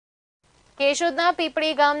કેશોદના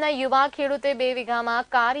પીપળી ગામના યુવા ખેડૂતે 2 વીઘામાં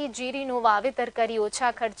કારીજીરીનું વાવેતર કરી ઓછા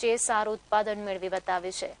ખર્ચે સારું ઉત્પાદન મેળવી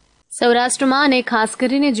બતાવ્યું છે। સૌરાષ્ટ્રમાં અને ખાસ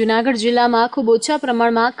કરીને જૂનાગઢ જિલ્લામાં ખૂબ ઓછા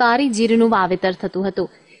પ્રમાણમાં કારીજીરીનું વાવેતર થતું હતું,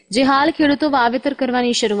 જે હાલ ખેડૂતો વાવેતર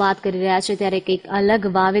કરવાની શરૂઆત કરી રહ્યા છે। ત્યારે કંઈક અલગ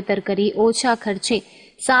વાવેતર કરી ઓછા ખર્ચે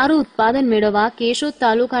સારું ઉત્પાદન મેળવવા કેશોદ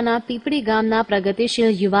તાલુકાના પીપળી ગામના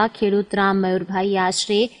પ્રગતિશીલ યુવા ખેડૂત રામ મયુરભાઈ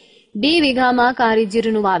આશરે 2 વીઘામાં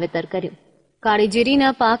કારીજીરીનું વાવેતર કર્યું। કારીજીરીના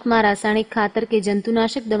પાકમાં રાસાયણિક ખાતર કે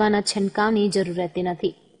જંતુનાશક દવાના છંટકાવની જરૂર રહેતી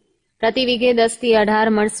નથી। પ્રતિ વીઘે 10 થી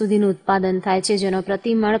 18 મણ સુધીનું ઉત્પાદન થાય છે, જેનો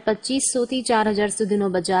પ્રતિ મણ 2500 થી 4000 સુધીનો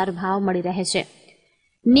બજાર ભાવ મળી રહે છે।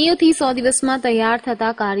 90 થી 100 દિવસમાં તૈયાર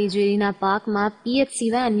થતા કારીજીરીના પાકમાં પિયત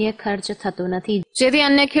સિવાય અન્ય ખર્ચ થતો નથી, જેથી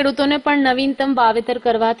અન્ય ખેડૂતોને પણ નવીનતમ વાવેતર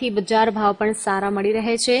કરવાથી બજાર ભાવ પણ સારા મળી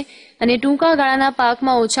રહે છે અને ટૂંકા ગાળાના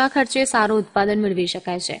પાકમાં ઓછા ખર્ચે સારું ઉત્પાદન મેળવી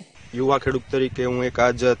શકાય છે। યુવા ખેડૂત તરીકે હું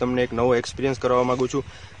આજ તમને એક નવો એક્સપિરિયન્સ કરવા માંગુ છું।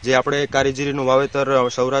 જે આપણે કારીજીરીનું વાવેતર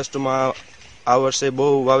સૌરાષ્ટ્રમાં આ વર્ષે બહુ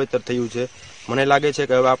વાવેતર થયું છે। મને લાગે છે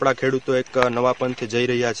કે હવે આપણા ખેડૂતો એક નવા પંથે જઈ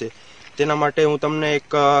રહ્યા છે। તેના માટે હું તમને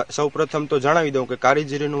એક સૌપ્રથમ તો જણાવી દઉં કે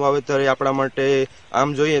કારીજીરીનું વાવેતર એ આપણા માટે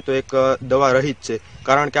આમ જોઈએ તો એક દવા રહિત છે,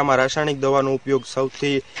 કારણ કે આમાં રાસાયણિક દવાનો ઉપયોગ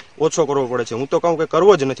સૌથી ઓછો કરવો પડે છે। હું તો કહું કે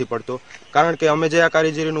કરવો જ નથી પડતો, કારણ કે અમે જે આ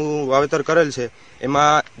કારીજીરીનું વાવેતર કરેલ છે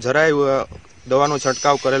એમાં જરાય દવાનો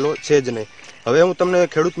છંટકાવ કરેલો છે જ નહીં। હવે હું તમને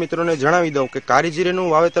ખેડૂત મિત્રોને જણાવી દઉં કે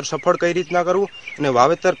કારીજીરીનું વાવેતર સફળ કઈ રીતના કરવું અને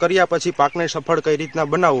વાવેતર કર્યા પછી પાકને સફળ કઈ રીતના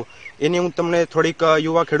બનાવવું એની હું તમને થોડીક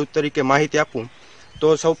યુવા ખેડૂત તરીકે માહિતી આપું।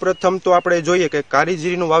 તો સૌપ્રથમ તો આપણે જોઈએ કે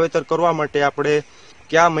કારીજીરીનું વાવેતર કરવા માટે આપણે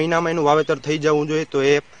કયા મહિનામાં એનું વાવેતર થઈ જવું જોઈએ, તો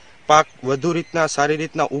એ પાક વધુ રીતના સારી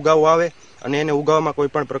રીતના ઉગાવ આવે અને એને ઉગાવવામાં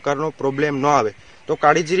કોઈ પણ પ્રકારનો પ્રોબ્લેમ ન આવે। તો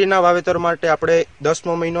કારીજીરીના વાવેતર માટે આપણે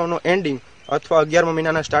 10મો મહિનાનો એન્ડિંગ અથવા 11મા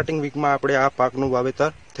મહિનાના સ્ટાર્ટિંગ વીકમાં આપણે આ પાકનું વાવેતર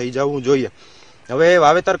થઈ જવું જોઈએ। હવે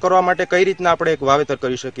વાવેતર કરવા માટે કઈ રીતના આપણે એક વાવેતર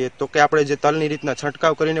કરી શકીએ, તો કે આપણે જે તલની રીતના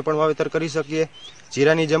છંટકાવ કરીને પણ વાવેતર કરી શકીએ,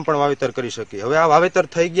 જીરાની જેમ પણ વાવેતર કરી શકીએ। હવે આ વાવેતર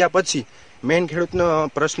થઈ ગયા પછી મેઇન ખેડૂતનો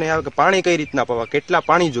પ્રશ્ન આવે કે પાણી કઈ રીતના પાવા, કેટલા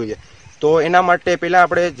પાણી જોઈએ। તો એના માટે પહેલા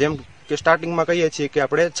આપણે જેમ કે સ્ટાર્ટિંગમાં કહીએ છીએ કે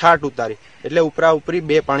આપણે છાંટ ઉતારી એટલે ઉપરા ઉપરી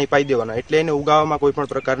 2 પાણી પાઈ દેવાના, એટલે એને ઉગાવવામાં કોઈ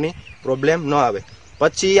પણ પ્રકારની પ્રોબ્લેમ ન આવે।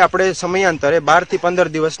 પછી આપણે સમયાંતરે 12 થી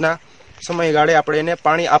 15 દિવસના સમયગાળે આપણે એને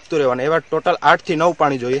પાણી આપતું રહેવાનું। એવા ટોટલ 8 થી 9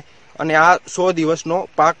 પાણી જોઈએ અને આ 100 દિવસનો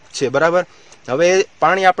પાક છે, બરાબર। હવે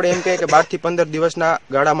પાણી આપણે એમ કહીએ કે 12 થી 15 દિવસના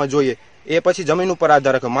ગાળામાં જોઈએ। એ પછી જમીન ઉપર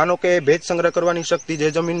આધાર રાખે। માનો કે ભેજ સંગ્રહ કરવાની શક્તિ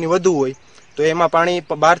જે જમીનની વધુ હોય તો એમાં પાણી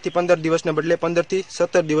 12 થી 15 દિવસને બદલે 15 થી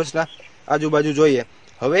 17 દિવસના આજુબાજુ જોઈએ।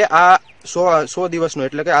 હવે આ 100 દિવસનો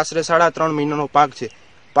એટલે કે આશરે 3.5 મહિનાનો પાક છે।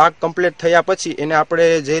 પાક કમ્પ્લીટ થયા પછી એને આપણે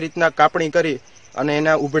જે રીતના કાપણી કરી અને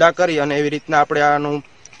એના ઉભડા કરી અને એવી રીતના આપણે આનું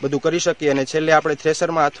બધું કરી શકીએ અને છેલ્લે આપણે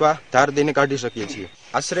થ્રેશરમાં અથવા ધાર દઈને કાઢી શકીએ છીએ।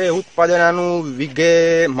 આશરે ઉત્પાદન આનું વીઘે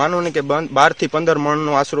માનો ને કે 12 થી 15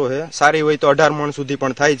 મણનો આશરો છે, સારી હોય તો 18 મણ સુધી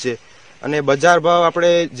પણ થાય છે। અને બજાર ભાવ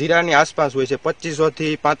આપણે જીરાની આસપાસ હોય છે 2500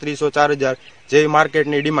 થી 3500 4000 જેવી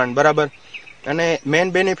માર્કેટની ડિમાન્ડ, બરાબર। અને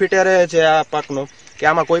મેઇન બેનિફિટ એ રહે છે આ પાકનો કે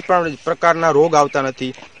આમાં કોઈ પણ પ્રકારના રોગ આવતા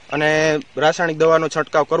નથી અને રાસાયણિક દવાનો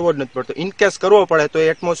છંટકાવ કરવો જ નથી પડતો। ઇનકેસ કરવો પડે તો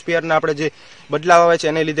એટમોસ્ફિયરના આપણે જે બદલાવ આવે છે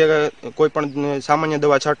એને લીધે કોઈ પણ સામાન્ય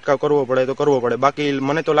દવા છંટકાવ કરવો પડે તો કરવો પડે, બાકી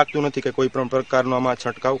મને તો લાગતું નથી કે કોઈ પણ પ્રકારનો આમાં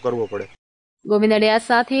છંટકાવ કરવો પડે। ગોવિંદ અડિયા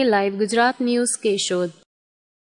સાથે લાઈવ ગુજરાત ન્યૂઝ, કેશોદ।